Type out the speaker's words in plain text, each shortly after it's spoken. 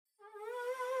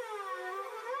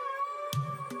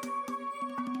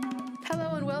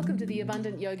welcome to the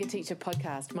Abundant Yoga Teacher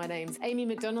podcast. My name's Amy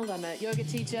McDonald. I'm a yoga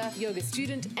teacher, yoga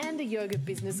student, and a yoga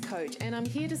business coach. And I'm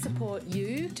here to support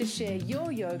you to share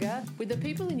your yoga with the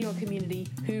people in your community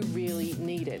who really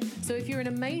need it. So if you're an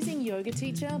amazing yoga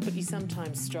teacher, but you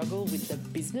sometimes struggle with the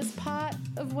business part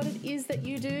of what it is that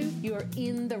you do, you're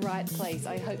in the right place.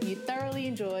 I hope you thoroughly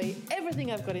enjoy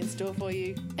everything I've got in store for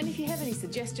you. And if you have any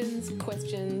suggestions,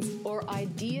 questions, or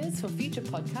ideas for future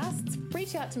podcasts,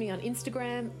 reach out to me on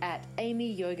Instagram at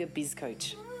Amy Yoga Biz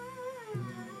Coach.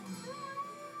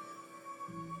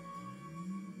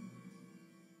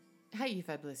 Hey, you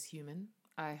fabulous human.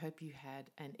 I hope you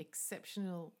had an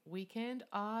exceptional weekend.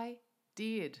 I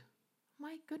did.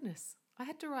 My goodness. I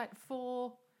had to write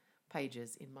 4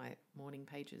 pages in my morning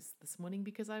pages this morning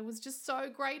because I was just so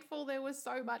grateful. There was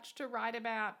so much to write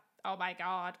about. Oh my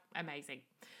God. Amazing.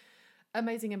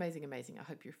 Amazing, amazing, amazing. I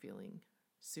hope you're feeling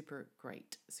super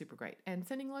great, super great. And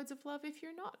sending loads of love if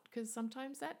you're not, because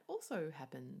sometimes that also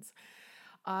happens.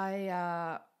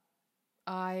 I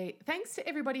thanks to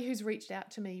everybody who's reached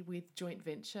out to me with joint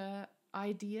venture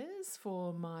ideas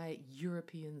for my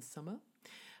European summer.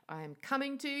 I'm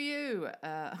coming to you,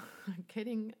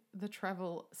 getting the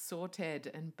travel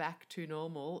sorted and back to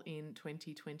normal in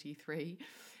 2023.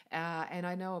 And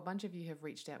I know a bunch of you have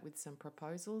reached out with some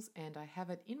proposals, and I have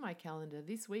it in my calendar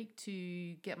this week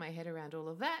to get my head around all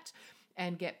of that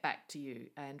and get back to you.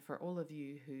 And for all of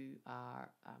you who are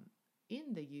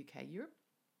in the UK, Europe,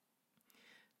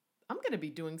 I'm going to be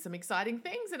doing some exciting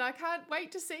things and I can't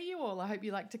wait to see you all. I hope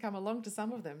you like to come along to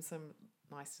some of them, some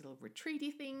nice little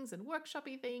retreaty things and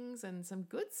workshoppy things and some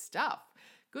good stuff.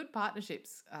 Good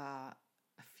partnerships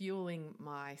fueling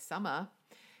my summer.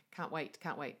 Can't wait,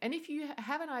 can't wait. And if you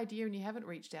have an idea and you haven't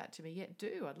reached out to me yet,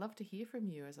 do. I'd love to hear from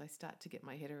you as I start to get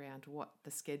my head around what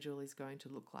the schedule is going to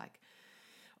look like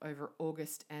over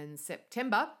August and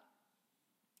September.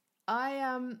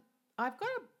 I've got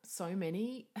so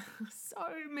many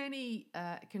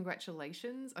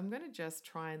congratulations. I'm going to just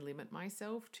try and limit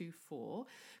myself to 4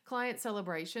 client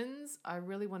celebrations. I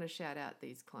really want to shout out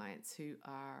these clients who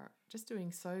are just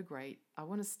doing so great. I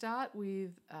want to start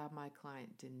with my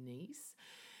client Denise,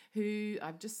 who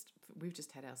we've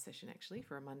just had our session actually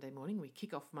for a Monday morning. We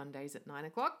kick off Mondays at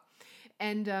 9:00,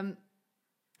 and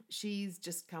she's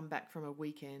just come back from a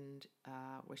weekend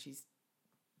where she's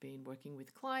been working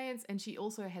with clients, and she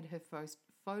also had her first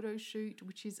photo shoot,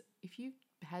 which is, if you've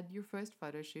had your first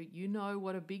photo shoot, you know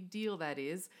what a big deal that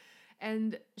is.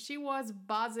 And she was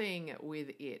buzzing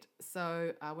with it.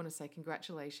 So I want to say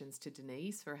congratulations to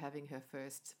Denise for having her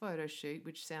first photo shoot,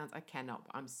 which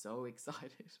I'm so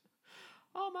excited.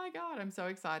 Oh my God, I'm so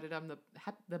excited. I'm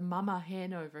the mama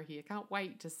hen over here. Can't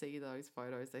wait to see those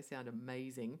photos. They sound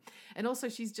amazing. And also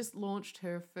she's just launched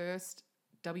her first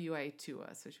WA tour.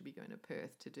 So she'll be going to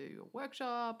Perth to do a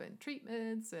workshop and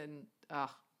treatments, and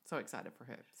so excited for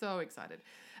her. So excited.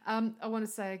 I want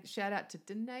to say shout out to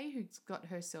Danae, who's got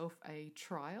herself a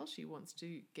trial. She wants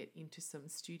to get into some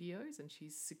studios and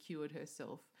she's secured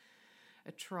herself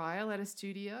a trial at a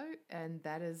studio, and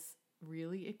that is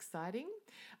really exciting.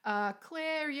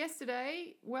 Claire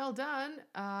yesterday, well done,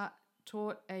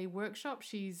 taught a workshop.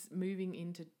 She's moving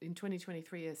in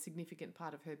 2023, a significant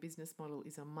part of her business model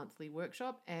is a monthly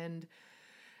workshop, and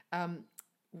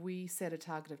we set a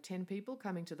target of 10 people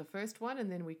coming to the first one,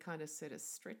 and then we kind of set a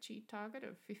stretchy target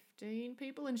of 15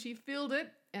 people, and she filled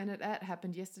it, and that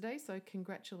happened yesterday. So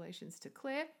congratulations to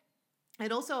Claire.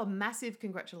 And also a massive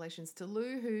congratulations to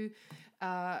Lou, who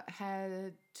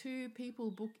had 2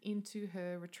 people book into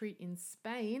her retreat in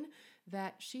Spain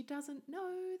that she doesn't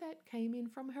know that came in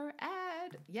from her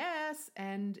ad. Yes,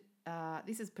 and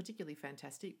this is particularly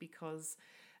fantastic because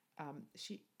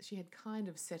she had kind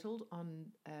of settled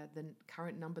on the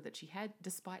current number that she had,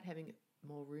 despite having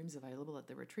more rooms available at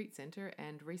the retreat center,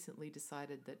 and recently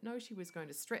decided that no, she was going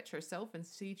to stretch herself and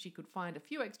see if she could find a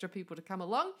few extra people to come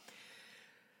along.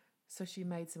 So she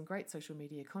made some great social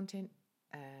media content,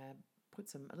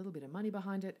 put a little bit of money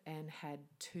behind it, and had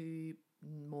 2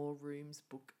 more rooms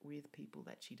booked with people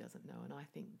that she doesn't know. And I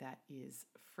think that is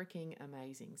freaking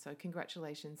amazing. So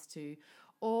congratulations to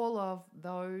all of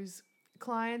those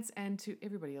clients and to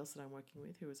everybody else that I'm working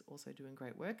with who is also doing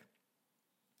great work.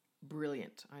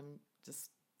 Brilliant. I'm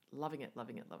just loving it,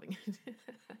 loving it, loving it.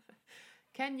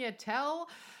 Can you tell?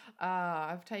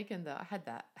 I had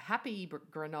that happy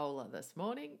granola this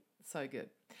morning. So good.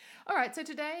 All right, so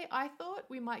today I thought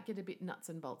we might get a bit nuts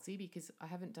and boltsy because I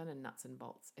haven't done a nuts and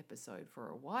bolts episode for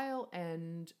a while,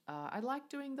 and I like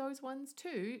doing those ones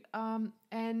too.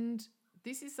 And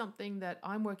this is something that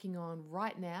I'm working on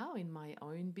right now in my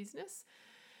own business.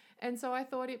 And so I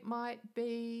thought it might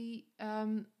be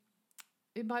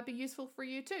it might be useful for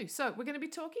you too. So we're going to be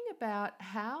talking about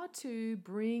how to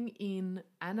bring in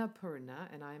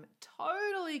Annapurna, and I'm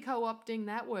totally co-opting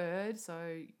that word.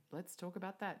 So let's talk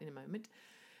about that in a moment.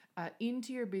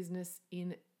 Into your business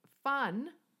in fun,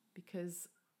 because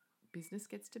business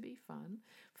gets to be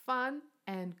fun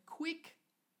and quick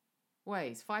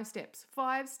ways. 5 steps.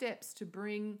 5 steps to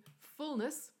bring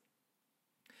fullness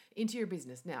into your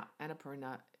business. Now,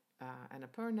 Annapurna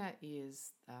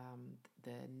is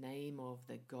the name of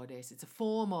the goddess. It's a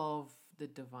form of the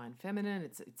divine feminine.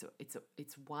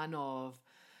 It's one of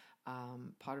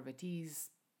Parvati's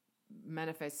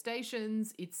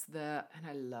manifestations. And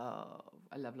I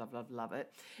love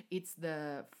it. It's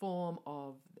the form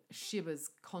of Shiva's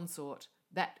consort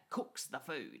that cooks the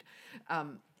food.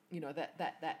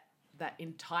 That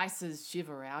entices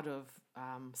Shiva out of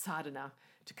sadhana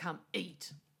to come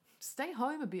eat. Stay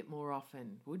home a bit more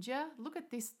often, would you? Look at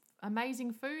this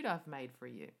amazing food I've made for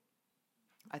you.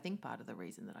 I think part of the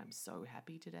reason that I'm so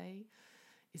happy today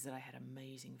is that I had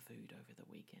amazing food over the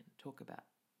weekend. Talk about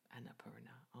Annapurna.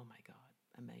 Oh my God,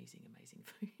 amazing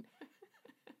food.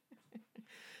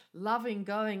 Loving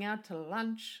going out to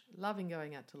lunch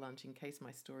in case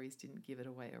my stories didn't give it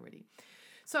away already.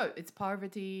 So it's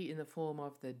Parvati in the form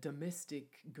of the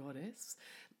domestic goddess,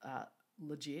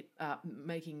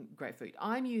 making great food.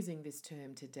 I'm using this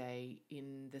term today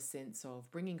in the sense of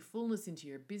bringing fullness into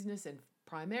your business, and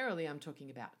primarily I'm talking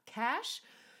about cash,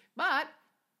 but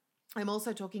I'm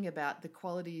also talking about the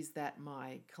qualities that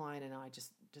my client and I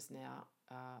just now,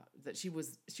 that she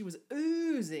was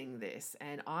oozing this,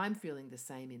 and I'm feeling the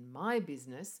same in my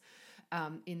business,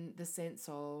 in the sense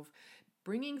of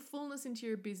bringing fullness into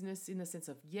your business in the sense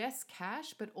of, yes,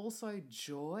 cash, but also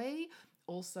joy,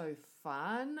 also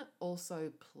fun,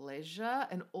 also pleasure,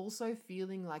 and also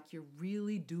feeling like you're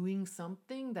really doing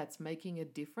something that's making a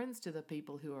difference to the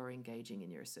people who are engaging in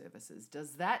your services.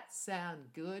 Does that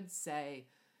sound good? Say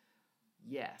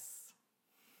yes.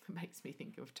 It makes me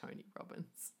think of Tony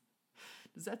Robbins.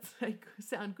 Does that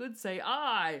sound good? Say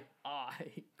I.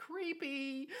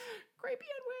 Creepy and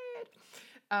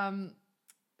weird.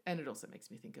 And it also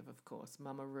makes me think of course,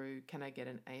 Mama Roo. Can I get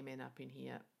an amen up in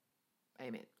here?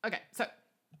 Amen. Okay, so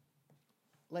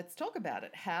let's talk about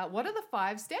it. What are the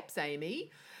 5 steps, Amy?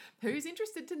 Who's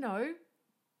interested to know?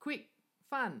 Quick,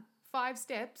 fun, 5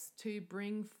 steps to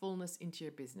bring fullness into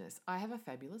your business. I have a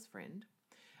fabulous friend,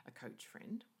 a coach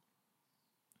friend,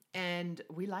 and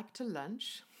we like to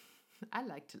lunch. I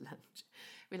like to lunch.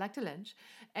 We like to lunch.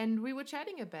 And we were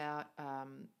chatting about,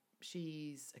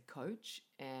 she's a coach,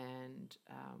 and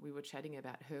we were chatting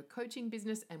about her coaching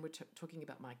business, and we're talking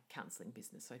about my counselling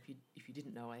business. So if you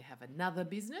didn't know, I have another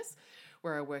business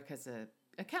where I work as a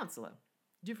counsellor.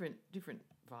 Different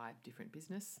vibe, different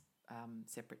business,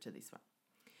 separate to this one.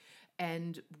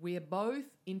 And we're both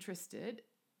interested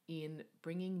in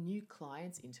bringing new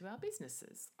clients into our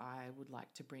businesses. I would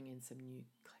like to bring in some new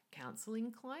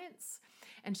counselling clients,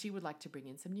 and she would like to bring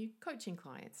in some new coaching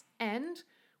clients. And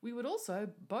we would also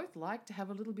both like to have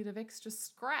a little bit of extra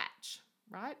scratch,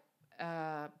 right?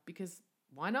 Because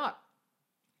why not?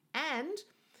 And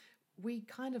we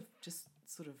kind of just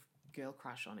sort of girl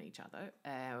crush on each other.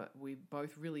 We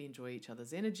both really enjoy each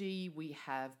other's energy. We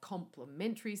have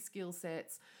complementary skill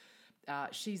sets.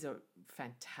 She's a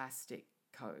fantastic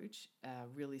coach, a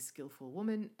really skillful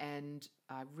woman, and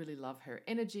I really love her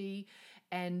energy.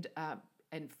 And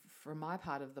for my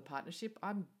part of the partnership,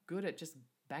 I'm good at just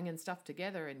banging stuff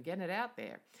together and getting it out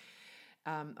there.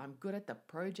 I'm good at the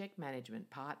project management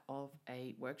part of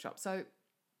a workshop. So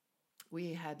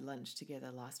we had lunch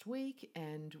together last week,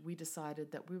 and we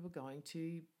decided that we were going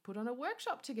to put on a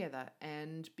workshop together.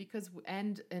 And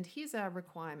here's our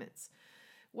requirements.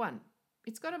 1,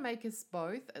 it's got to make us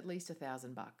both at least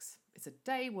 $1,000. It's a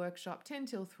day workshop, 10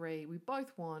 till 3. We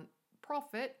both want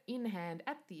profit in hand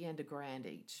at the end, $1,000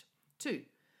 each. 2,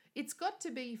 it's got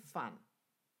to be fun.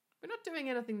 We're not doing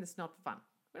anything that's not fun.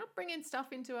 We're not bringing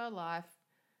stuff into our life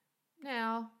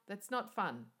now that's not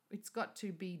fun. It's got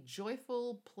to be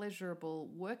joyful, pleasurable,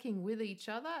 working with each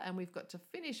other, and we've got to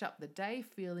finish up the day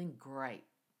feeling great.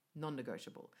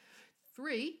 Non-negotiable.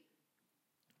 3,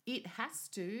 it has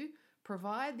to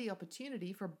provide the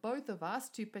opportunity for both of us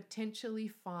to potentially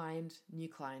find new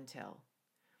clientele.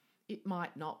 It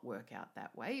might not work out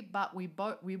that way, but we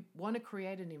want to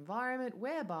create an environment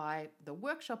whereby the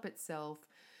workshop itself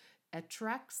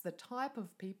attracts the type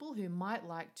of people who might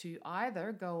like to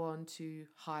either go on to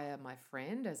hire my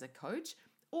friend as a coach,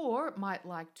 or might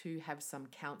like to have some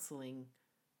counseling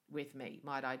with me.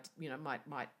 Might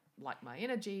like my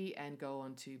energy and go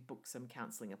on to book some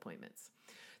counseling appointments.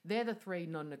 They're the 3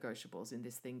 non-negotiables in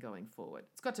this thing going forward.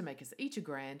 It's got to make us each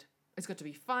 $1,000. It's got to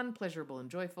be fun, pleasurable, and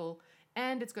joyful.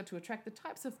 And it's got to attract the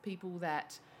types of people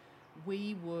that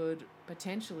we would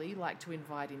potentially like to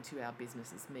invite into our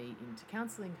businesses, me into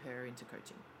counseling, her into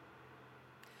coaching.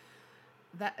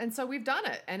 And so we've done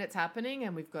it, and it's happening,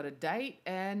 and we've got a date,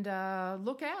 and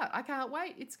look out. I can't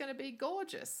wait. It's going to be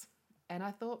gorgeous. And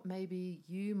I thought maybe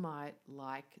you might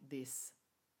like this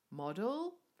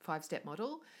model, 5-step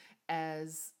model,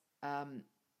 as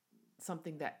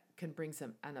something that can bring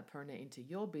some Annapurna into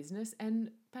your business.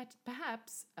 And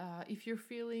perhaps if you're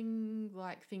feeling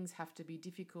like things have to be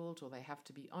difficult, or they have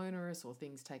to be onerous, or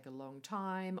things take a long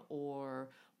time, or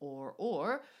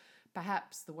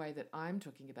perhaps the way that I'm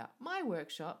talking about my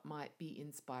workshop might be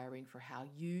inspiring for how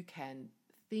you can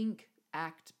think,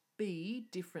 act, be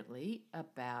differently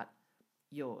about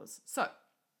yours. So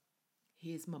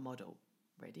here's my model.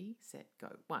 Ready, set,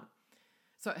 go. 1.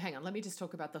 So hang on, let me just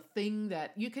talk about the thing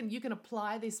that you can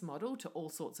apply this model to all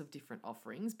sorts of different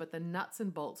offerings, but the nuts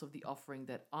and bolts of the offering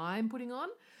that I'm putting on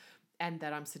and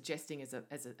that I'm suggesting as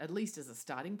at least as a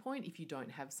starting point, if you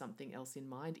don't have something else in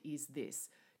mind, is this: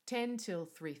 10 till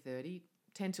 3:30,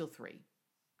 10 till 3,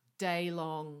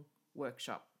 day-long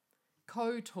workshop,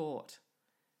 co-taught.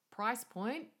 Price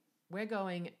point, we're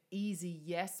going easy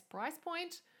yes price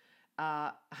point,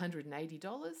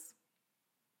 $180.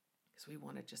 Because we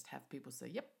want to just have people say,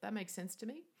 yep, that makes sense to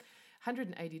me.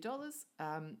 $180.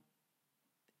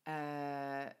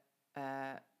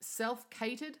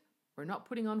 Self-catered. We're not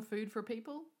putting on food for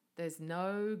people. There's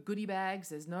no goodie bags.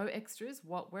 There's no extras.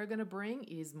 What we're going to bring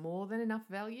is more than enough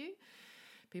value.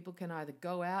 People can either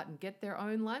go out and get their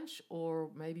own lunch, or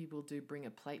maybe we'll bring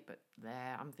a plate. But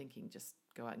I'm thinking just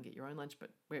go out and get your own lunch.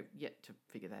 But we're yet to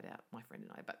figure that out, my friend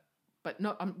and I. But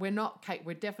not. We're not.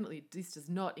 We're definitely. This does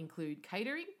not include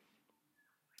catering.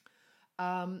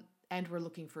 And we're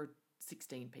looking for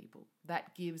 16 people.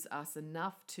 That gives us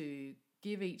enough to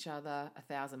give each other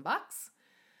 $1,000,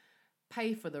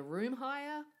 pay for the room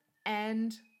hire,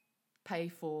 and pay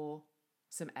for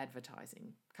some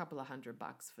advertising. A couple of $100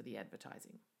 for the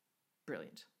advertising.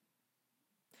 Brilliant.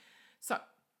 So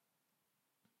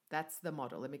that's the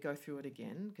model. Let me go through it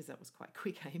again because that was quite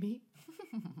quick, Amy.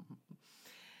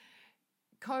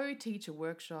 Co-teacher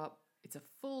workshop. It's a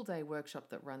full-day workshop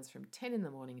that runs from 10 in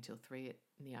the morning until 3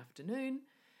 in the afternoon.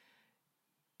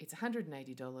 It's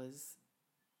 $180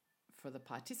 for the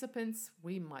participants.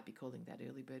 We might be calling that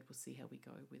early bird. We'll see how we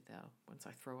go with once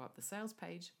I throw up the sales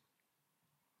page.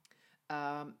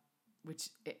 No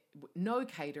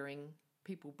catering.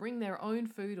 People bring their own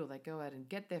food, or they go out and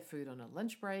get their food on a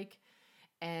lunch break.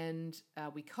 And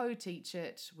we co-teach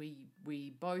it. We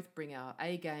both bring our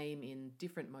A game in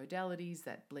different modalities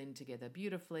that blend together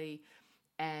beautifully.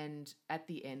 And at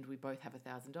the end, we both have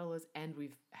 $1,000, and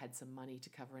we've had some money to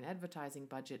cover an advertising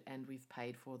budget, and we've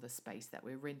paid for the space that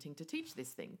we're renting to teach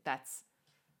this thing. That's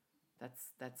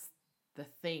the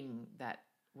thing that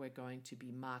we're going to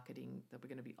be marketing, that we're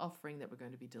going to be offering, that we're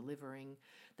going to be delivering,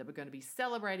 that we're going to be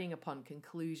celebrating upon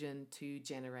conclusion to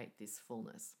generate this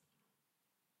fullness.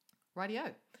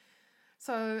 Rightio.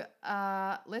 So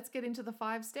let's get into the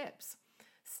 5 steps.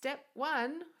 Step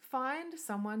 1, find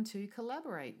someone to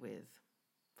collaborate with.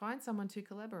 Find someone to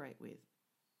collaborate with.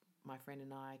 My friend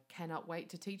and I cannot wait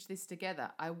to teach this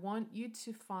together. I want you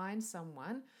to find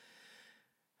someone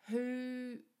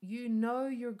who you know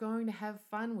you're going to have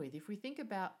fun with. If we think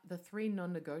about the 3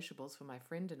 non-negotiables for my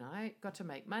friend and I, got to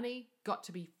make money, got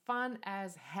to be fun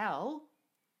as hell,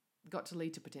 got to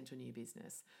lead to potential new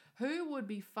business. Who would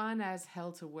be fun as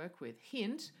hell to work with?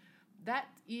 Hint, that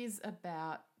is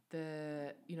about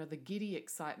the giddy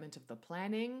excitement of the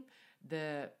planning,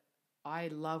 the I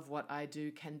love what I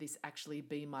do, can this actually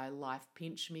be my life,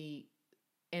 pinch me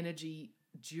energy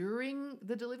during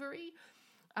the delivery.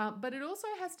 But it also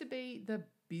has to be the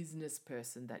business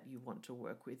person that you want to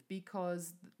work with,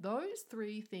 because those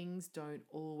 3 things don't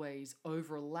always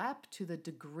overlap to the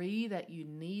degree that you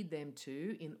need them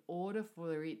to in order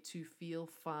for it to feel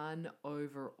fun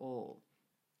overall.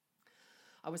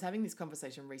 I was having this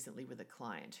conversation recently with a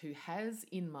client who has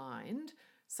in mind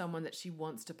someone that she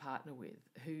wants to partner with,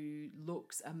 who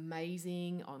looks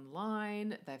amazing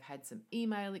online. They've had some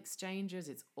email exchanges.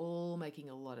 It's all making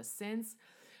a lot of sense.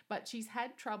 But she's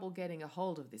had trouble getting a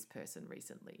hold of this person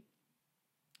recently.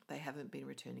 They haven't been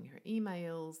returning her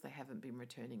emails. They haven't been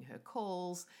returning her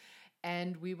calls.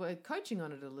 And we were coaching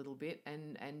on it a little bit,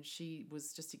 and she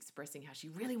was just expressing how she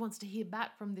really wants to hear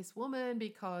back from this woman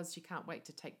because she can't wait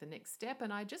to take the next step.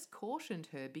 And I just cautioned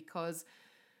her, because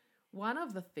one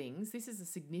of the things, this is a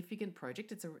significant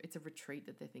project. It's a retreat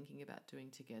that they're thinking about doing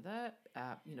together.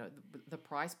 The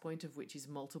price point of which is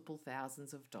multiple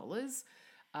thousands of dollars.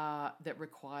 that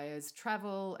requires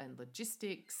travel and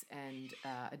logistics and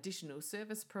additional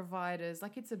service providers.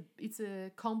 Like it's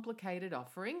a complicated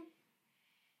offering.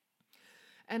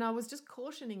 And I was just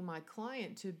cautioning my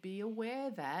client to be aware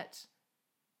that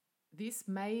this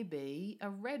may be a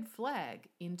red flag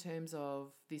in terms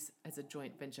of this as a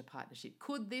joint venture partnership.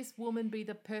 Could this woman be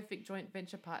the perfect joint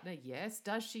venture partner? Yes.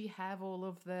 Does she have all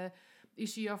of the,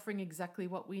 is she offering exactly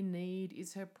what we need?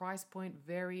 Is her price point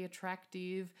very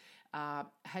attractive?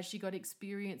 Has she got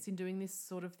experience in doing this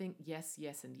sort of thing? Yes,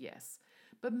 yes, and yes.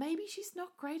 But maybe she's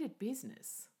not great at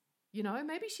business. You know,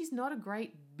 maybe she's not a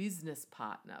great business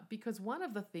partner, because one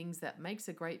of the things that makes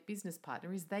a great business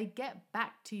partner is they get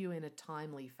back to you in a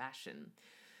timely fashion.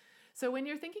 So when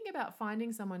you're thinking about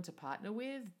finding someone to partner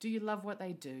with, do you love what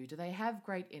they do? Do they have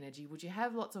great energy? Would you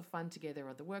have lots of fun together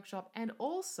at the workshop? And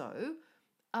also,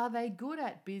 are they good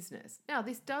at business? Now,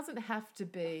 this doesn't have to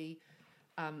be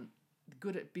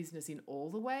good at business in all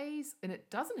the ways, and it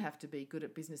doesn't have to be good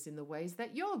at business in the ways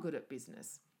that you're good at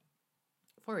business.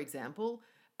 For example,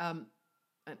 and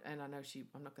I know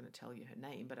I'm not going to tell you her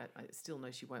name, but I still know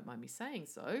she won't mind me saying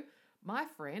so. My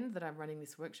friend that I'm running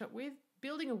this workshop with,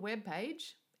 building a web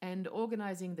page and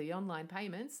organizing the online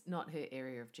payments, not her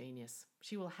area of genius.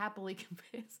 She will happily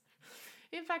confess.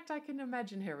 In fact, I can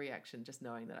imagine her reaction just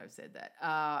knowing that I've said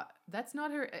that. That's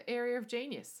not her area of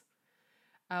genius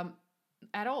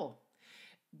at all.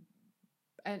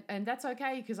 And that's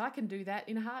okay, because I can do that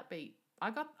in a heartbeat.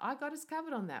 I got us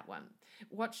covered on that one.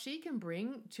 What she can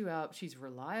bring to she's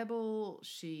reliable,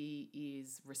 she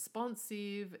is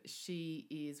responsive, she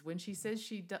is, when she says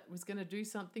she was going to do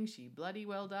something, she bloody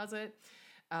well does it.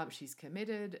 She's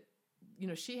committed. You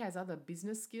know, she has other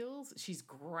business skills. She's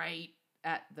great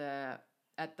at the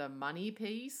money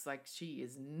piece. Like, she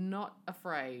is not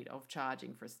afraid of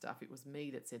charging for stuff. It was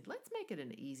me that said, let's make it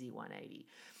an easy 180.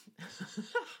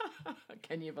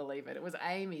 Can you believe it? It was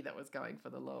Amy that was going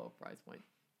for the lower price point.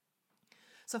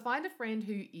 So find a friend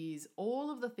who is all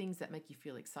of the things that make you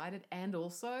feel excited, and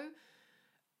also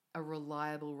a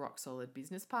reliable, rock solid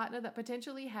business partner that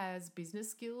potentially has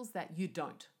business skills that you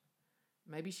don't.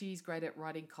 Maybe she's great at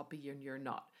writing copy and you're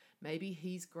not. Maybe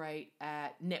he's great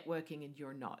at networking and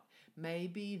you're not.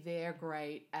 Maybe they're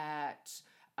great at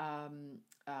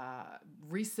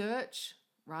research,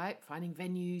 right? Finding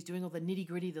venues, doing all the nitty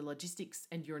gritty, the logistics,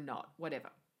 and you're not.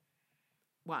 Whatever.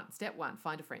 Step one,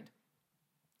 find a friend.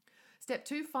 Step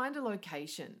two, find a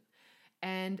location.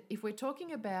 And if we're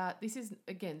talking about, this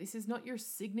is not your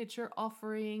signature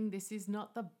offering. This is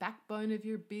not the backbone of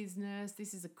your business.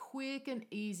 This is a quick and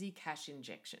easy cash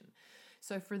injection.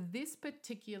 So for this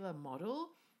particular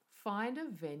model, find a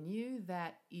venue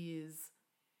that is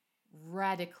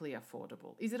radically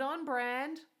affordable. Is it on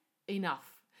brand?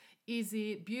 Enough. Is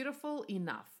it beautiful?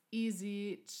 Enough. Is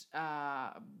it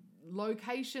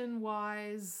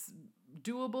location-wise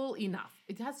doable? Enough.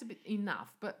 It has to be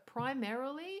enough, but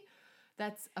primarily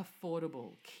that's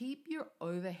affordable. Keep your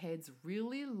overheads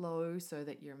really low so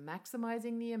that you're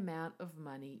maximizing the amount of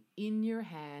money in your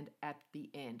hand at the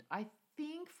end. I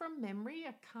think from memory,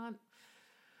 I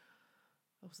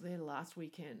was there last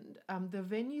weekend. The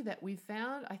venue that we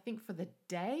found, I think for the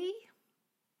day,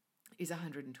 is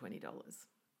 $120,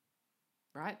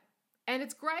 right? And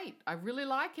it's great. I really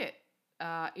like it.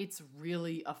 It's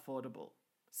really affordable.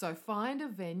 So find a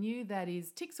venue that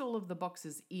ticks all of the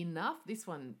boxes enough. This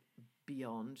one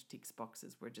beyond ticks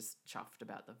boxes. We're just chuffed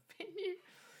about the venue.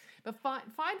 But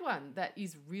find one that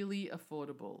is really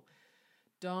affordable.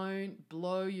 Don't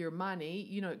blow your money.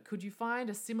 You know, could you find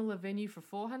a similar venue for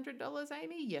 $400,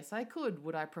 Amy? Yes, I could.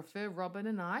 Would I prefer Robin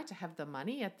and I to have the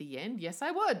money at the end? Yes,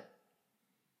 I would.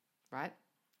 Right?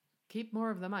 Keep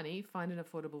more of the money. Find an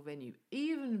affordable venue.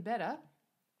 Even better,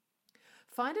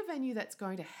 find a venue that's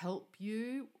going to help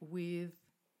you with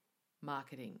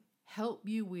marketing, help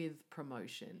you with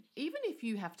promotion, even if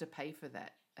you have to pay for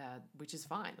that, which is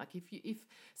fine. Like if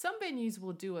some venues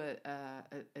will do a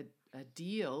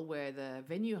deal where the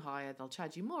venue hire, they'll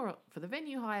charge you more for the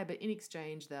venue hire, but in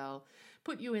exchange they'll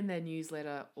put you in their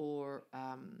newsletter or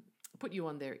put you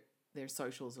on their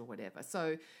socials or whatever.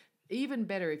 So even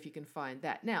better if you can find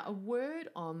that. Now, a word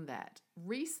on that.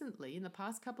 Recently, in the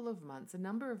past couple of months, a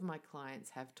number of my clients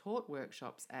have taught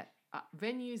workshops at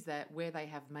venues where they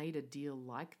have made a deal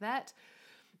like that,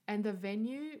 and the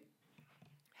venue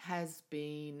has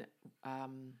been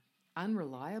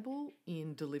unreliable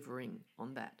in delivering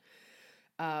on that.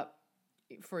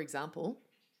 For example,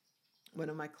 one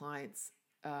of my clients,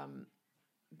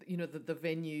 the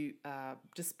venue,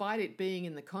 despite it being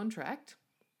in the contract,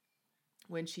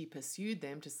 when she pursued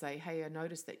them to say, hey, I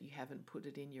noticed that you haven't put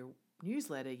it in your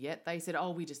newsletter yet, they said,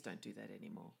 oh, we just don't do that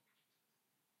anymore.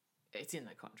 it's in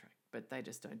the contract, but they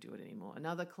just don't do it anymore.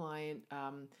 Another client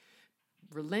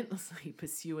relentlessly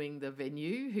pursuing the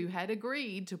venue who had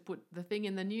agreed to put the thing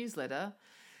in the newsletter.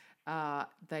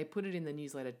 They put it in the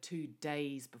newsletter 2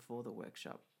 days before the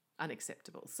workshop.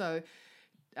 Unacceptable. So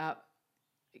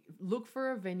look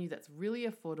for a venue that's really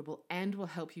affordable and will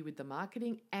help you with the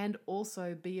marketing, and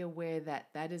also be aware that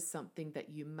that is something that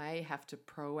you may have to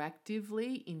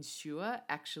proactively ensure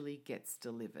actually gets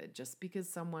delivered. Just because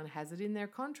someone has it in their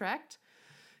contract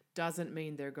doesn't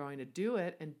mean they're going to do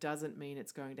it, and doesn't mean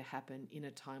it's going to happen in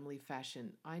a timely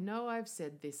fashion. I know I've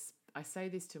said this, I say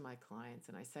this to my clients,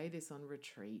 and I say this on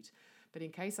retreat, but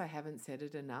in case I haven't said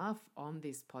it enough on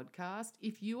this podcast,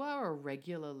 if you are a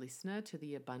regular listener to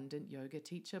the Abundant Yoga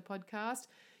Teacher podcast,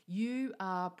 you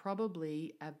are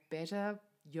probably a better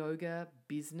yoga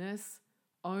business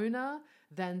owner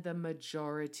than the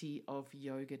majority of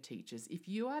yoga teachers. If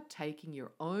you are taking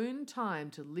your own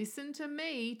time to listen to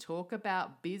me talk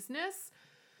about business,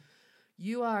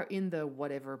 you are in the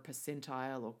whatever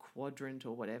percentile or quadrant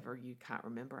or whatever. You can't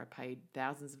remember. I paid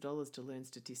thousands of dollars to learn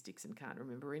statistics and can't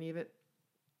remember any of it.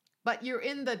 But you're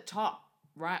in the top,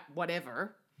 right,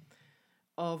 whatever,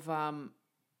 of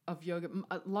yoga.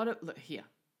 A lot of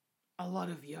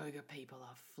yoga people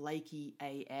are flaky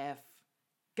AF,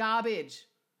 garbage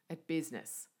at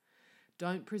business.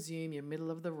 Don't presume you're middle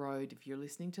of the road. If you're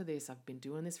listening to this, I've been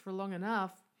doing this for long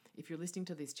enough. If you're listening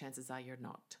to this, chances are you're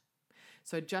not.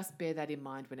 So just bear that in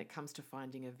mind when it comes to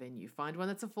finding a venue. Find one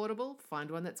that's affordable, find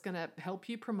one that's going to help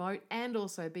you promote, and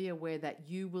also be aware that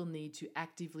you will need to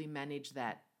actively manage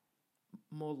that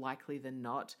more likely than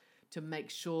not to make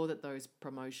sure that those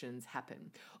promotions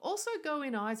happen. Also go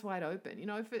in eyes wide open. You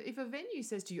know, if a venue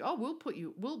says to you, "Oh, we'll put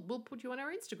you on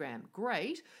our Instagram."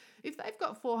 Great. If they've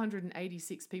got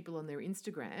 486 people on their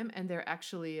Instagram and they're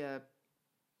actually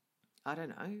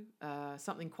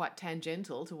something quite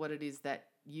tangential to what it is that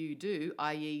you do,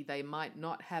 i.e. they might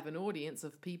not have an audience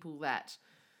of people that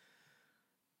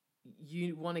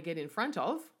you want to get in front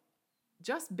of,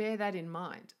 just bear that in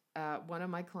mind. One of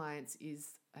my clients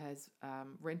has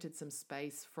rented some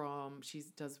space she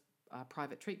does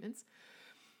private treatments,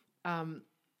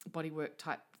 bodywork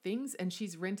type things, and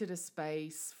she's rented a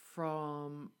space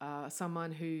from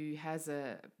someone who has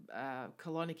a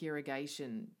colonic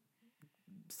irrigation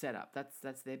setup.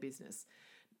 That's their business.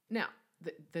 Now,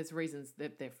 there's reasons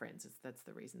that they're friends. That's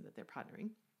the reason that they're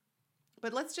partnering.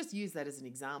 But let's just use that as an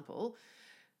example.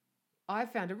 I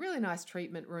found a really nice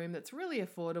treatment room that's really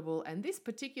affordable, and this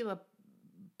particular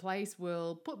place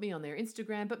will put me on their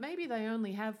Instagram, but maybe they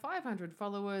only have 500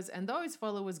 followers, and those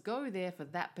followers go there for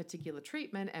that particular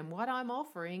treatment. And what I'm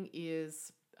offering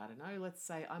is, I don't know, let's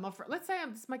say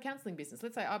it's my counseling business.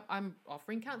 Let's say I'm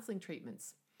offering counseling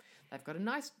treatments. They've got a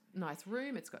nice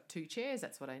room. It's got 2 chairs.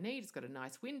 That's what I need. It's got a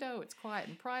nice window. It's quiet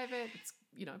and private. It's,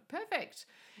 perfect.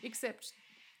 Except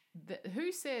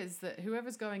who says that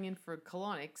whoever's going in for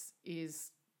colonics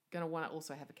is going to want to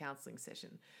also have a counseling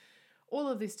session? All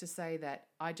of this to say that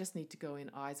I just need to go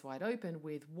in eyes wide open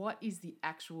with what is the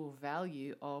actual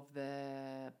value of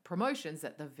the promotions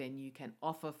that the venue can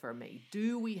offer for me.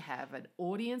 Do we have an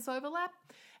audience overlap?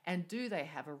 And do they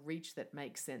have a reach that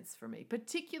makes sense for me?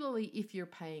 Particularly if you're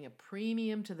paying a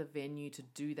premium to the venue to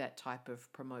do that type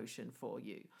of promotion for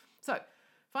you. So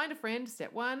find a friend,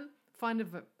 step 1.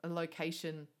 Find a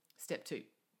location, step 2.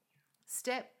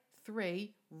 Step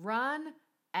 3, run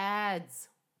ads.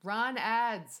 Run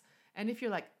ads. And if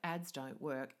you're like, ads don't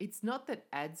work, it's not that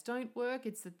ads don't work,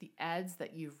 it's that the ads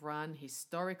that you've run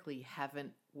historically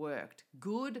haven't worked.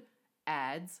 Good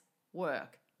ads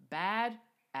work. Bad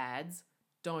ads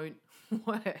don't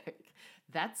work.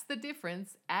 That's the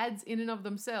difference. Ads in and of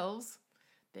themselves,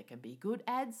 there can be good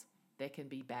ads, there can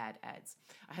be bad ads.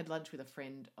 I had lunch with a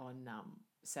friend on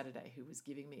Saturday who was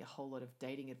giving me a whole lot of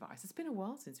dating advice. It's been a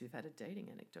while since we've had a dating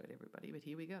anecdote, everybody, but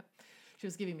here we go. She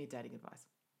was giving me dating advice.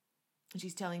 And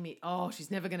she's telling me,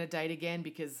 she's never going to date again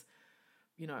because,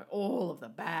 all of the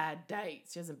bad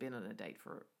dates. She hasn't been on a date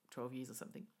for 12 years or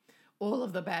something.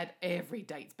 Every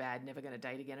date's bad, never going to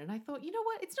date again. And I thought, you know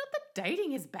what? It's not that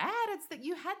dating is bad. It's that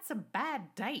you had some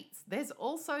bad dates. There's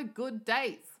also good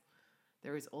dates.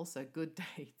 There is also good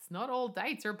dates. Not all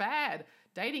dates are bad.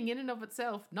 Dating in and of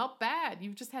itself, not bad.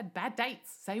 You've just had bad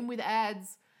dates. Same with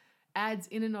ads. Ads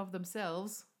in and of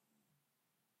themselves,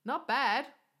 not bad.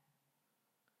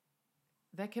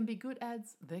 There can be good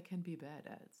ads. There can be bad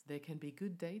ads. There can be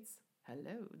good dates.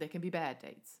 Hello. There can be bad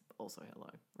dates. Also hello.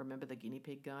 Remember the guinea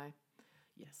pig guy?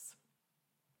 Yes.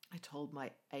 I told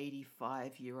my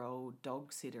 85-year-old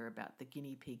dog sitter about the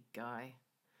guinea pig guy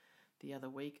the other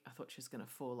week. I thought she was going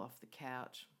to fall off the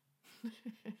couch.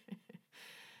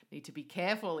 Need to be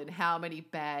careful in how many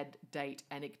bad date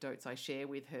anecdotes I share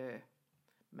with her.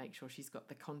 Make sure she's got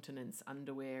the continence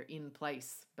underwear in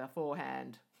place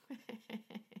beforehand.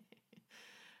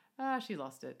 She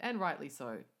lost it, and rightly so.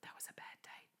 That was a bad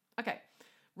date. Okay,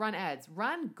 run ads.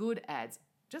 Run good ads.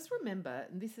 Just remember,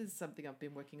 and this is something I've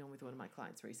been working on with one of my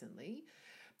clients recently,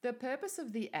 the purpose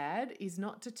of the ad is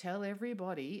not to tell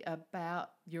everybody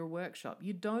about your workshop.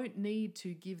 You don't need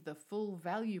to give the full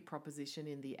value proposition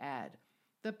in the ad.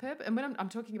 The purpose, and when I'm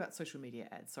talking about social media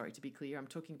ads, sorry, to be clear, I'm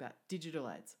talking about digital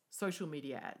ads, social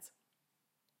media ads,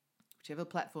 whichever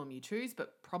platform you choose,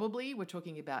 but probably we're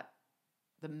talking about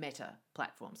the Meta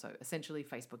platform, so essentially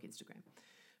Facebook, Instagram,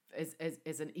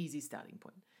 as an easy starting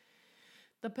point.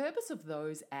 The purpose of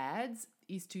those ads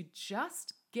is to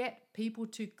just get people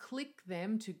to click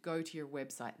them to go to your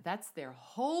website. That's their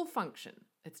whole function.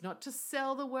 It's not to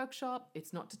sell the workshop.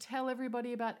 It's not to tell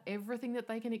everybody about everything that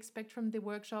they can expect from the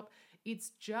workshop.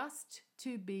 It's just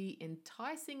to be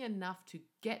enticing enough to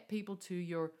get people to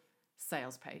your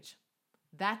sales page.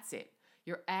 That's it.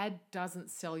 Your ad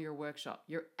doesn't sell your workshop.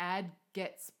 Your ad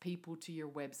gets people to your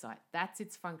website. That's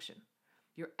its function.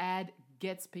 Your ad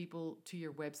gets people to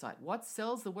your website. What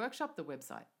sells the workshop? The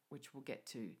website, which we'll get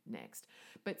to next.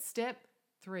 But step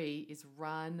 3 is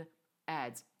run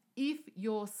ads. If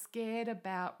you're scared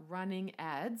about running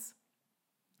ads,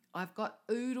 I've got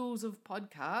oodles of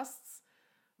podcasts.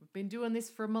 We've been doing this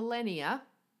for millennia.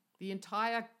 The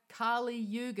entire Kali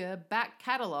Yuga back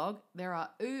catalogue, there are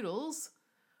oodles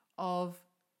of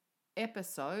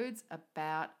episodes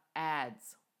about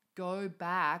ads. Go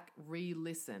back,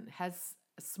 re-listen. Has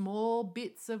small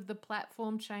bits of the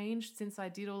platform changed since I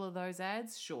did all of those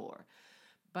ads? Sure.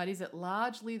 But is it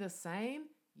largely the same?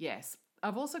 Yes.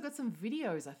 I've also got some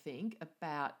videos, I think,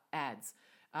 about ads.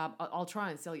 I'll try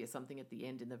and sell you something at the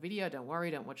end in the video. Don't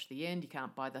worry, don't watch the end. You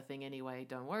can't buy the thing anyway.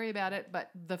 Don't worry about it. But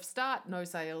the start, no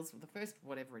sales, the first,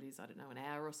 whatever it is, I don't know, an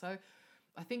hour or so.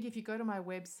 I think if you go to my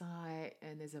website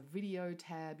and there's a video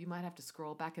tab, you might have to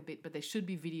scroll back a bit, but there should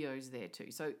be videos there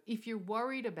too. So if you're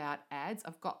worried about ads,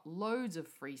 I've got loads of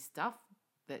free stuff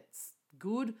that's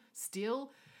good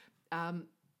still,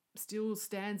 still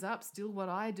stands up, still what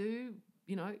I do.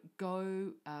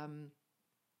 Go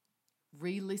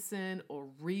re-listen or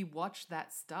re-watch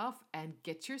that stuff and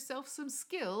get yourself some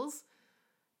skills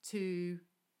to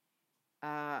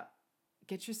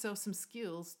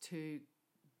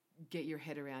get your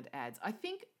head around ads. I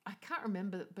can't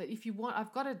remember, but if you want,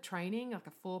 I've got a training, like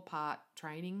a 4-part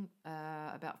training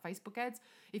about Facebook ads.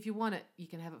 If you want it, you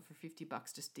can have it for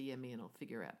 $50. Just DM me and I'll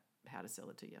figure out how to sell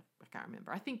it to you. I can't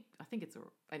remember. I think it's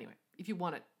anyway. If you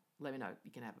want it, let me know.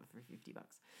 You can have it for $50.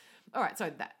 All right, so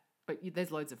that. But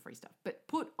there's loads of free stuff. But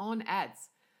put on ads.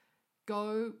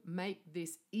 Go make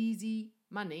this easy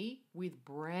money with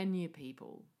brand new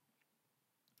people.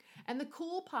 And the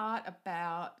cool part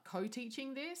about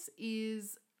co-teaching this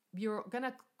is you're going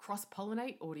to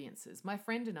cross-pollinate audiences. My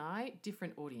friend and I,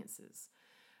 different audiences.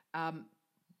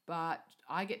 But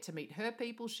I get to meet her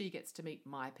people. She gets to meet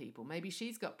my people. Maybe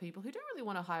she's got people who don't really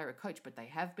want to hire a coach, but they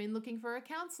have been looking for a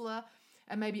counselor.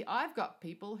 And maybe I've got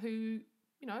people who,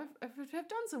 have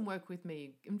done some work with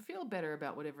me and feel better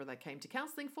about whatever they came to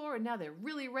counseling for. And now they're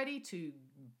really ready to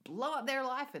blow up their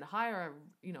life and hire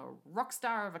a rock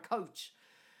star of a coach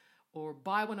or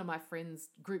buy one of my friends'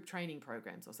 group training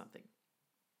programs or something.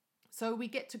 So we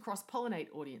get to cross-pollinate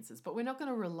audiences, but we're not going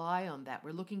to rely on that.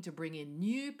 We're looking to bring in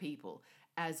new people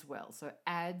as well. So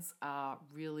ads are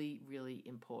really, really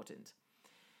important.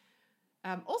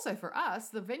 Also for us,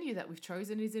 the venue that we've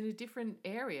chosen is in a different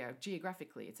area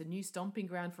geographically. It's a new stomping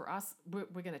ground for us.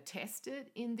 We're going to test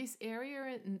it in this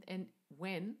area, and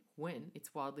when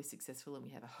it's wildly successful and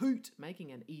we have a hoot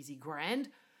making an easy grand,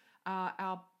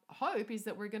 our hope is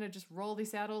that we're going to just roll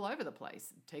this out all over the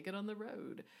place, take it on the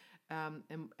road,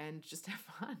 and just have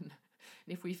fun. And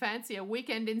if we fancy a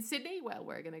weekend in Sydney, well,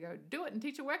 we're going to go do it and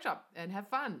teach a workshop and have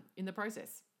fun in the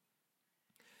process.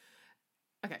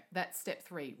 Okay, that's step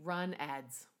 3, run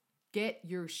ads. Get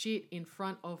your shit in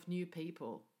front of new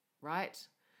people, right?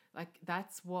 Like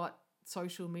that's what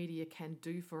social media can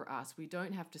do for us. We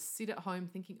don't have to sit at home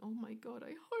thinking, oh my God,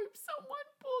 I hope someone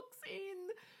books in.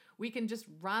 We can just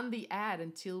run the ad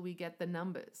until we get the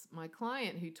numbers. My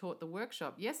client who taught the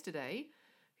workshop yesterday,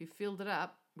 who filled it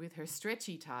up with her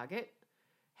stretchy target,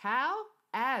 how?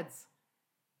 Ads.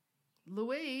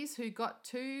 Louise, who got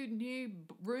 2 new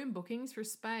room bookings for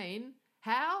Spain,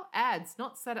 how? Ads.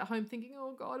 Not sat at home thinking,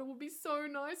 oh God, it would be so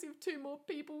nice if 2 more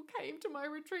people came to my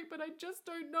retreat, but I just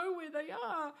don't know where they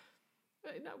are.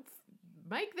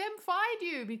 Make them find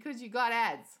you because you got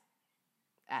ads.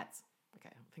 Ads. Okay,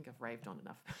 I think I've raved on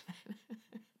enough.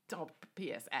 Top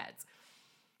PS ads.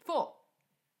 4,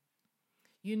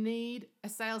 you need a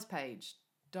sales page.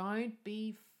 Don't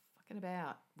be fucking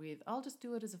about with, I'll just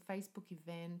do it as a Facebook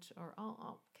event, or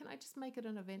can I just make it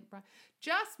an event, bro?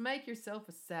 Just make yourself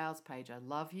a sales page. I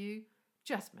love you.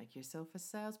 Just make yourself a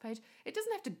sales page. It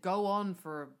doesn't have to go on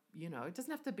for, it doesn't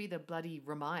have to be the bloody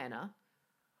Ramayana.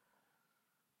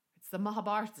 It's the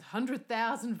Mahabharata,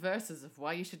 100,000 verses of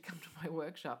why you should come to my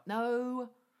workshop. No,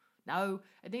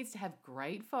 it needs to have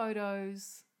great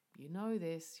photos. You know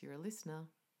this, you're a listener.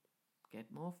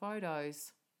 Get more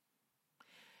photos.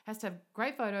 Has to have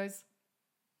great photos,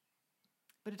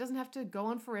 but it doesn't have to go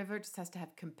on forever. It just has to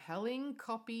have compelling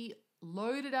copy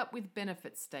loaded up with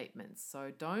benefit statements.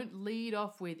 So don't lead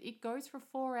off with, it goes for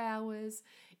 4 hours.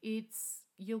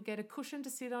 You'll get a cushion to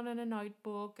sit on in a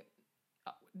notebook.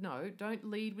 No, don't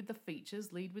lead with the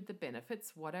features, lead with the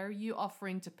benefits. What are you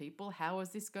offering to people? How is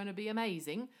this going to be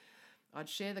amazing? I'd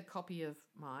share the copy of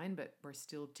mine, but we're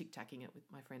still tic-tacking it with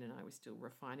my friend and I. We're still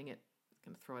refining it.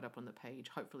 Going to throw it up on the page,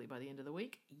 hopefully by the end of the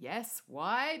week. Yes.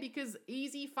 Why? Because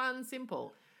easy, fun,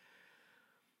 simple.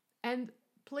 And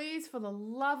please, for the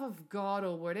love of God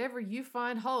or whatever you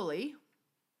find holy,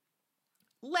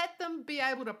 let them be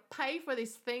able to pay for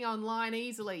this thing online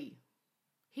easily.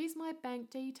 Here's my bank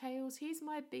details. Here's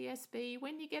my BSB.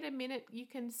 When you get a minute, you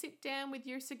can sit down with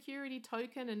your security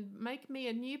token and make me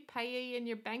a new payee in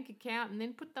your bank account and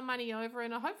then put the money over,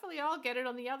 and hopefully I'll get it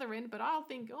on the other end, but I'll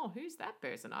think, oh, who's that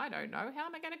person? I don't know. How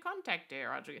am I going to contact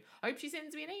her? I hope she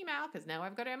sends me an email because now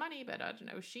I've got her money, but I don't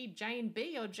know, is she Jane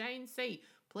B or Jane C?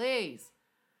 Please,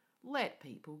 let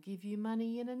people give you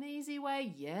money in an easy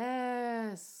way.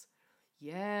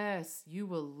 Yes, you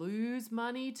will lose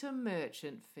money to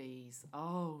merchant fees.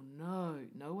 Oh no,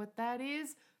 know what that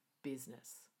is?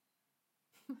 Business.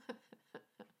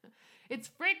 It's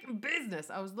freaking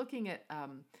business. I was looking at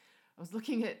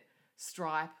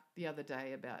Stripe the other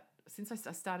day since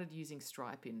I started using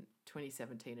Stripe in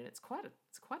 2017, and it's quite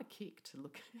a kick to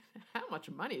look at how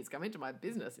much money has come into my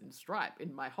business in Stripe,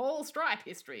 in my whole Stripe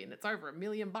history, and it's over $1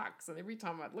 million. And every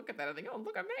time I look at that, I think, oh,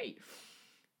 look at me.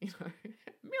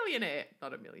 Millionaire,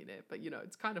 not a millionaire, but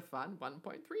it's kind of fun. $1.3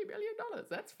 million,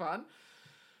 that's fun.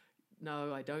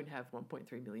 No, I don't have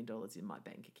 $1.3 million in my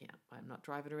bank account. I'm not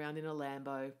driving around in a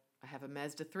Lambo. I have a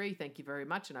Mazda 3, thank you very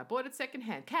much, and I bought it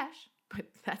secondhand cash, but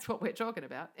that's what we're talking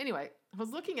about. Anyway, I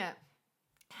was looking at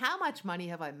how much money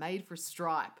have I made for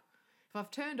Stripe. If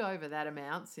I've turned over that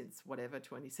amount since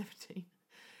 2017,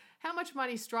 how much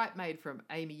money Stripe made from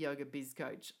Amy Yoga Biz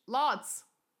Coach? Lots.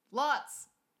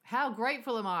 How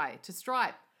grateful am I to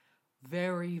Stripe?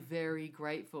 Very, very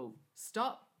grateful.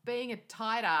 Stop being a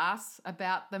tight ass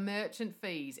about the merchant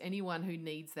fees. Anyone who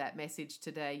needs that message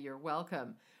today, you're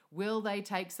welcome. Will they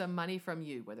take some money from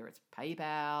you, whether it's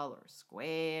PayPal or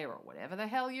Square or whatever the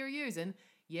hell you're using?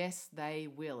 Yes, they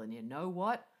will. And you know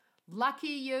what? Lucky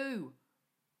you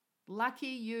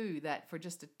that for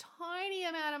just a tiny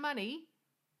amount of money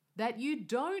that you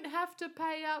don't have to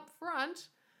pay up front,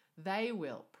 they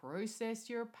will process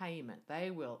your payment. They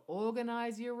will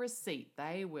organize your receipt.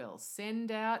 They will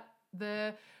send out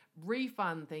the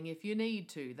refund thing if you need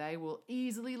to. They will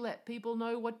easily let people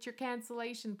know what your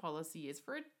cancellation policy is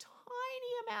for a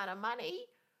tiny amount of money,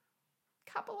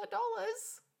 couple of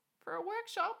dollars for a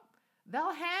workshop.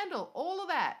 They'll handle all of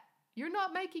that. You're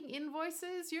not making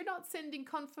invoices. You're not sending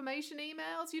confirmation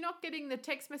emails. You're not getting the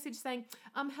text message saying,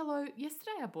 hello,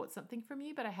 yesterday I bought something from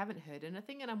you, but I haven't heard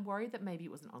anything and I'm worried that maybe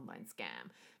it was an online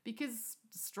scam. Because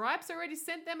Stripe's already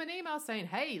sent them an email saying,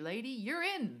 hey, lady, you're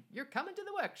in. You're coming to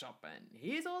the workshop and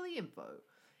here's all the info.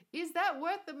 Is that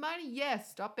worth the money? Yes.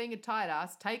 Stop being a tight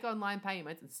ass. Take online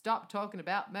payments and stop talking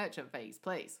about merchant fees,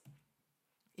 please.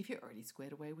 If you're already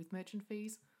squared away with merchant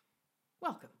fees,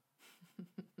 welcome.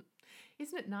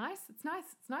 Isn't it nice? It's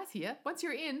nice here. Once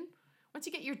you're in, once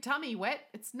you get your tummy wet,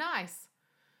 it's nice.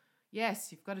 Yes,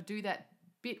 you've got to do that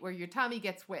bit where your tummy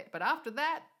gets wet. But after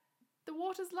that, the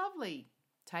water's lovely.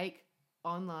 Take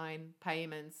online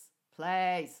payments,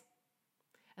 please.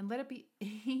 And let it be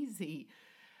easy.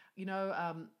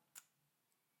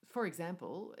 For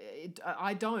example,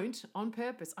 I don't, on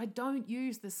purpose, I don't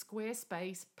use the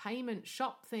Squarespace payment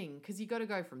shop thing because you got to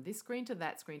go from this screen to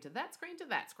that screen to that screen to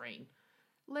that screen.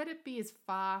 Let it be as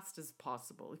fast as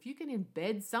possible. If you can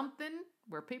embed something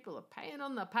where people are paying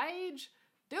on the page,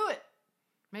 do it.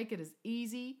 Make it as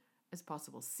easy as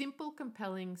possible. Simple,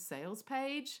 compelling sales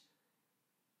page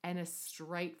and a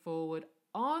straightforward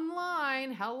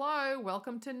online, hello,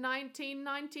 welcome to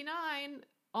 1999,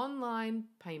 online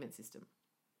payment system.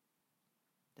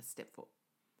 That's step 4.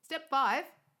 Step 5,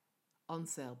 on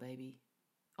sale, baby.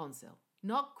 On sale.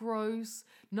 Not gross,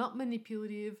 not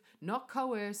manipulative, not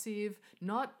coercive,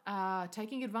 not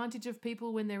taking advantage of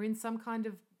people when they're in some kind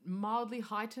of mildly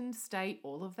heightened state.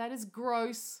 All of that is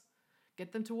gross.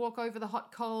 Get them to walk over the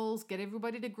hot coals, get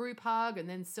everybody to group hug, and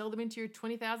then sell them into your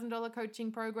 $20,000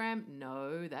 coaching program.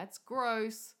 No, that's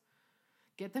gross.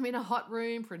 Get them in a hot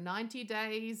room for 90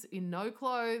 days in no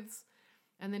clothes,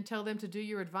 and then tell them to do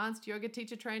your advanced yoga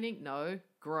teacher training. No,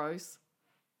 gross.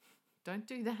 Don't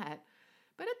do that.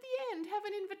 But at the end, have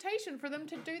an invitation for them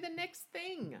to do the next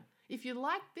thing. If you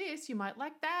like this, you might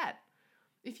like that.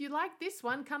 If you like this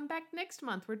one, come back next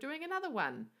month. We're doing another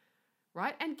one,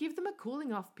 right? And give them a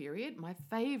cooling off period. My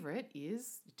favorite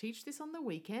is teach this on the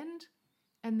weekend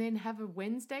and then have a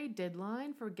Wednesday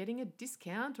deadline for getting a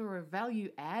discount or a value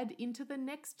add into the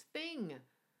next thing.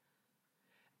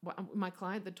 My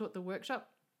client that taught the workshop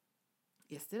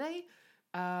yesterday,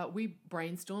 we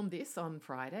brainstormed this on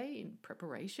Friday in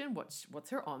preparation. What's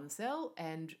her on sell?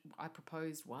 And I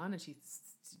proposed one, and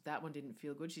that one didn't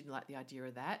feel good. She didn't like the idea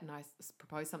of that, and I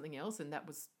proposed something else, and that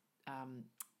was,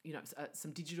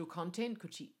 some digital content.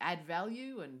 Could she add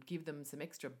value and give them some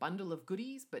extra bundle of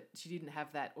goodies? But she didn't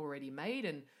have that already made,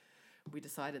 and we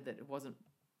decided that it wasn't.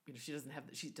 She doesn't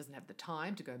have the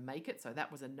time to go make it, so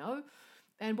that was a no.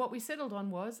 And what we settled on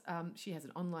was she has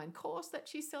an online course that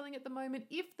she's selling at the moment.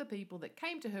 If the people that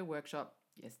came to her workshop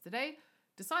yesterday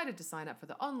decided to sign up for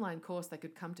the online course, they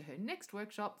could come to her next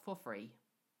workshop for free.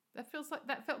 That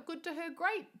felt good to her.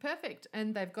 Great, perfect.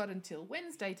 And they've got until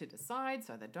Wednesday to decide,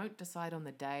 so they don't decide on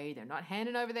the day. They're not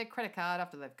handing over their credit card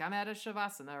after they've come out of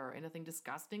Shavasana or anything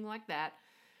disgusting like that.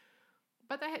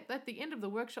 But they, at the end of the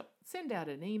workshop, send out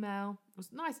an email. It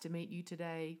was nice to meet you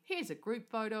today. Here's a group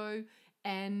photo.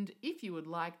 And if you would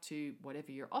like to,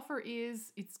 whatever your offer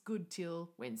is, it's good till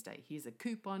Wednesday. Here's a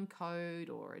coupon code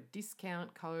or a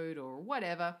discount code or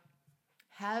whatever.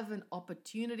 Have an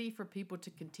opportunity for people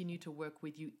to continue to work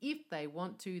with you if they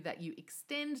want to, that you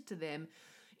extend to them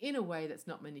in a way that's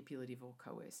not manipulative or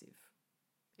coercive.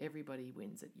 Everybody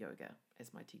wins at yoga,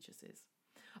 as my teacher says.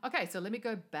 Okay, so let me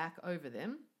go back over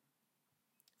them.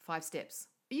 5 steps.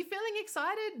 Are you feeling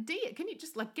excited? Can you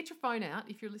just get your phone out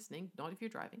if you're listening, not if you're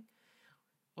driving?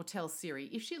 Or tell Siri,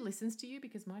 if she listens to you,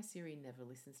 because my Siri never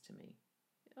listens to me.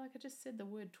 I just said the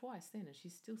word twice then and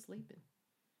she's still sleeping.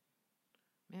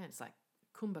 Man, it's like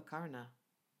Kumbhakarna.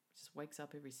 Just wakes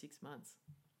up every 6 months.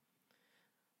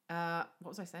 What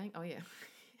was I saying? Oh, yeah.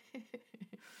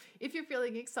 If you're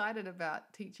feeling excited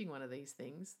about teaching one of these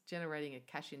things, generating a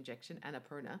cash injection,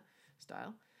 Annapurna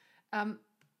style,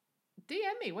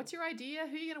 DM me. What's your idea?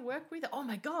 Who are you going to work with? Oh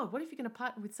my God, what if you're going to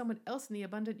partner with someone else in the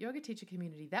Abundant Yoga Teacher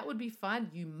community? That would be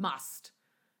fun. You must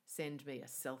send me a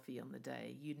selfie on the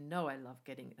day. You know I love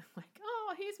getting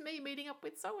here's me meeting up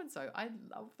with so-and-so. I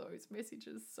love those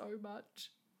messages so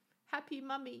much. Happy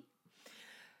mummy.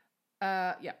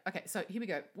 Okay, so here we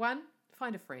go. 1,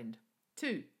 find a friend.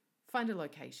 2, find a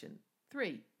location.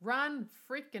 3, run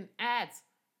freaking ads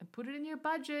and put it in your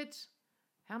budget.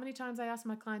 How many times I ask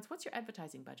my clients, what's your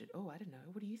advertising budget? Oh, I don't know.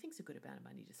 What do you think's a good amount of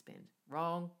money to spend?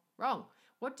 Wrong.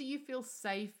 What do you feel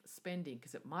safe spending?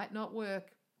 Because it might not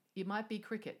work. It might be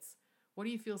crickets. What do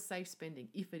you feel safe spending?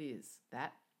 If it is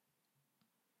that.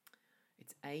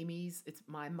 It's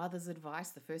my mother's advice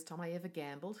the first time I ever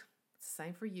gambled. It's the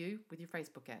same for you with your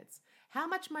Facebook ads. How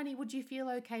much money would you feel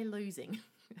okay losing?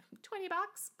 $20.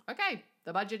 Okay,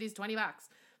 the budget is $20.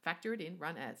 Factor it in,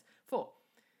 run ads. 4,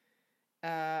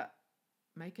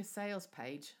 make a sales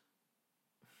page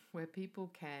where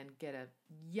people can get a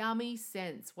yummy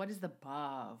sense. What is the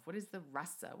bhav? What is the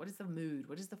rasa? What is the mood?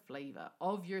 What is the flavor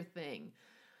of your thing?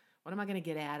 What am I going to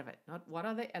get out of it? Not what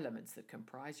are the elements that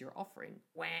comprise your offering?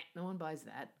 Wah, no one buys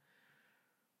that.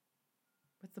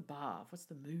 What's the bhav? What's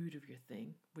the mood of your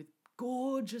thing? With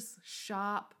gorgeous,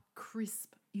 sharp,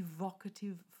 crisp,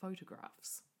 evocative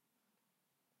photographs.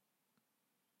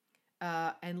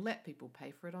 And let people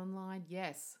pay for it online.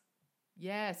 Yes,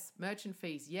 merchant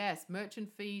fees. Yes,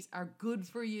 merchant fees are good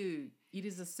for you. It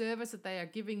is a service that they are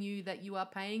giving you that you are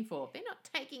paying for. They're not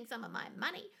taking some of my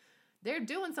money. They're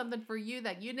doing something for you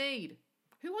that you need.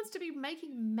 Who wants to be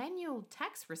making manual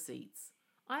tax receipts?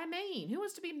 I mean, who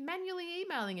wants to be manually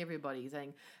emailing everybody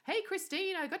saying, hey,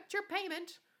 Christine, I got your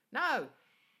payment? No,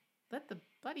 let the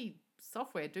bloody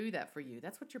software do that for you.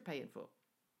 That's what you're paying for.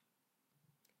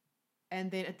 And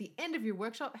then at the end of your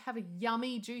workshop, have a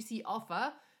yummy, juicy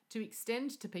offer to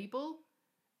extend to people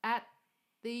at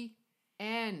the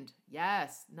end.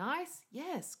 Yes. Nice?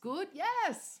 Yes. Good?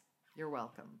 Yes. You're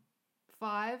welcome.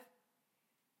 5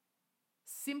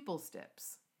 simple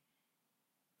steps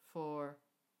for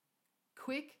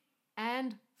quick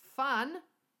and fun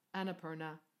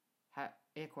Annapurna,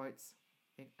 air quotes,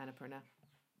 Annapurna,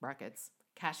 brackets,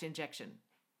 cash injection.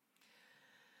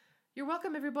 You're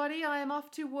welcome, everybody. I am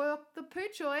off to work the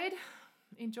poochoid.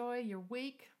 Enjoy your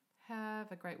week.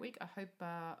 Have a great week. I hope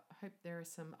there are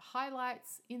some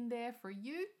highlights in there for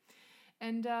you.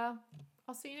 And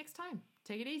I'll see you next time.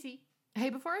 Take it easy. Hey,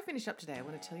 before I finish up today, I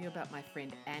want to tell you about my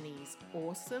friend Annie's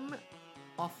awesome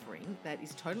offering that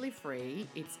is totally free.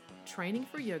 It's training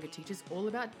for yoga teachers, all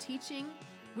about teaching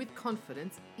with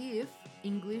confidence if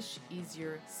English is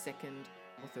your second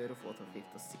or third or fourth or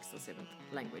fifth or sixth or seventh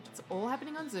language. It's all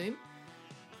happening on Zoom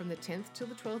from the 10th till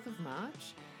the 12th of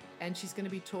March. And she's going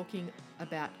to be talking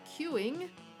about cueing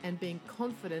and being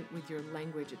confident with your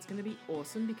language. It's going to be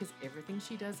awesome because everything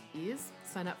she does is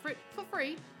sign up for it for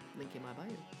free. Link in my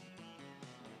bio.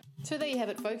 So there you have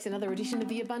it, folks, another edition of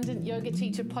the Abundant Yoga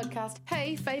Teacher podcast.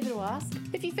 Hey, favour to ask.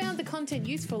 If you found the content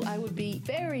useful, I would be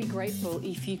very grateful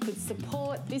if you could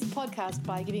support this podcast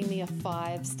by giving me a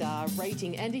 5-star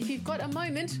rating. And if you've got a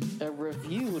moment, a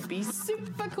review would be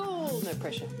super cool. No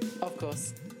pressure, of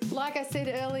course. Like I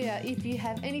said earlier, if you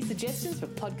have any suggestions for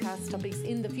podcast topics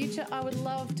in the future, I would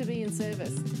love to be in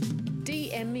service.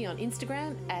 DM me on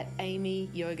Instagram at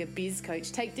Amy Yoga Biz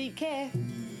Coach. Take deep care.